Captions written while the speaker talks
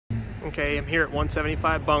Okay, I'm here at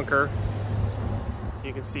 175 Bunker.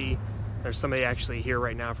 You can see there's somebody actually here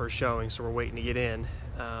right now for a showing, so we're waiting to get in.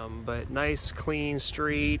 But nice, clean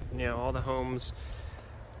street, you know, all the homes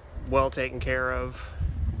well taken care of.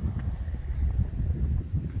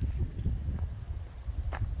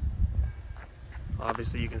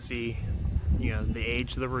 Obviously you can see, you know, the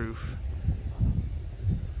age of the roof.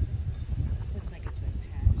 Looks like it's been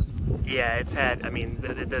patched. Yeah, it's had, I mean,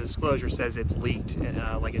 the disclosure says it's leaked.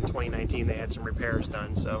 Like in 2019 they had some repairs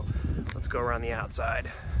done, so let's go around the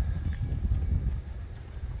outside.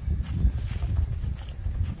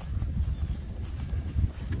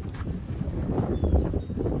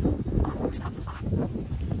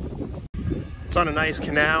 It's on a nice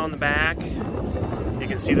canal in the back. You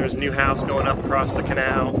can see there's a new house going up across the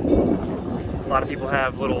canal. A lot of people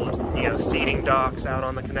have little, you know, seating docks out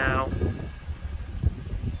on the canal.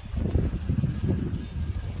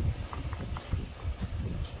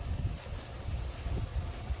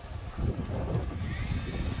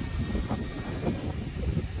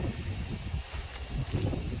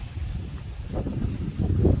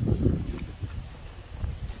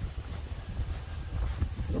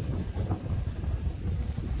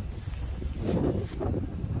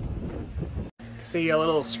 See a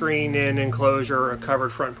little screened-in enclosure, a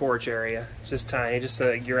covered front porch area. Just tiny, just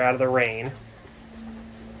so you're out of the rain.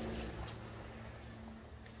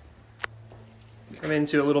 Come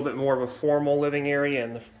into a little bit more of a formal living area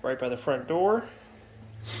and right by the front door.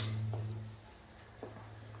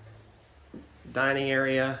 Dining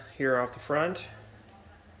area here off the front.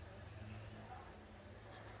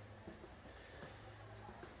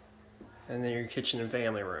 And then your kitchen and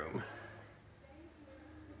family room.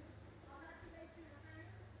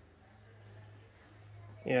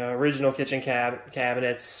 You know, original kitchen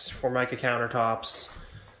cabinets, Formica countertops.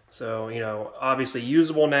 So, you know, obviously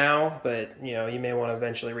usable now, but, you know, you may want to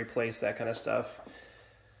eventually replace that kind of stuff.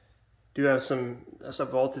 Do have some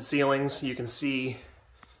vaulted ceilings. You can see,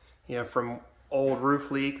 you know, from old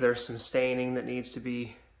roof leak, there's some staining that needs to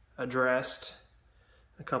be addressed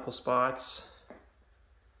in a couple spots.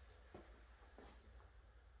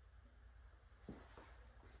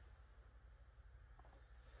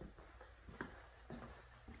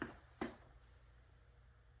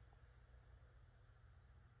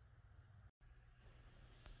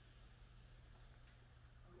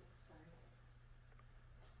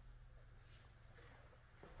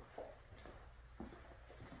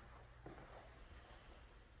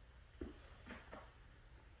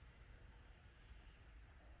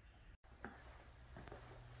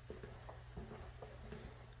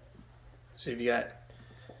 So you've got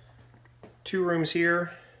two rooms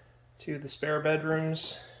here, two of the spare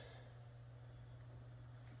bedrooms.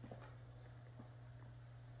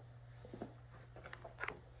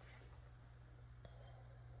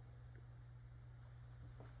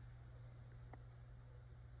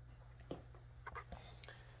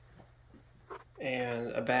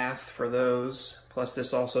 And a bath for those. Plus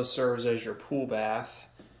this also serves as your pool bath.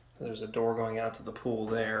 There's a door going out to the pool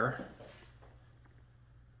there.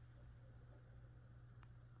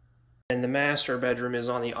 And the master bedroom is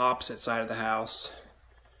on the opposite side of the house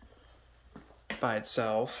by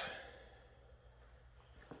itself.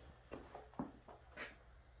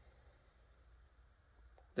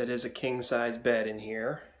 That is a king-size bed in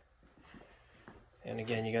here. And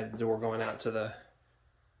again, you got the door going out to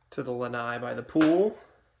the lanai by the pool.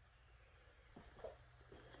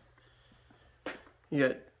 You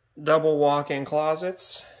got double walk-in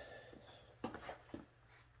closets.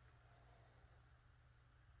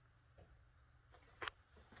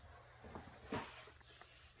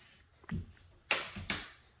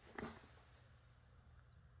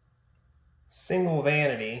 Single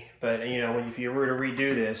vanity, but you know, if you were to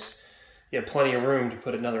redo this, you have plenty of room to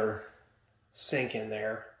put another sink in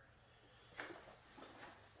there.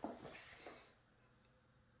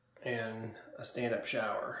 And a stand-up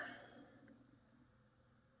shower.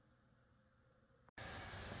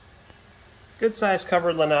 Good size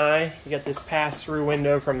covered lanai. You got this pass-through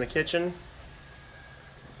window from the kitchen.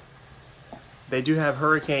 They do have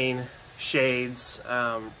hurricane shades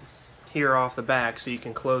here off the back, so you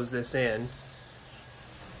can close this in.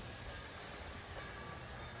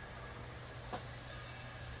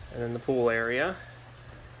 And then the pool area.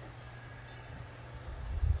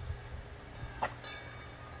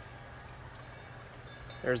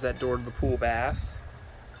 There's that door to the pool bath.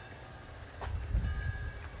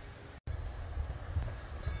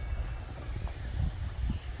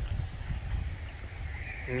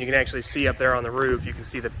 And you can actually see up there on the roof, you can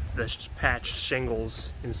see the patched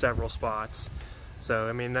shingles in several spots. So,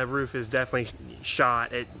 I mean, that roof is definitely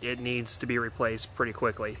shot. It needs to be replaced pretty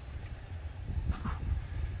quickly.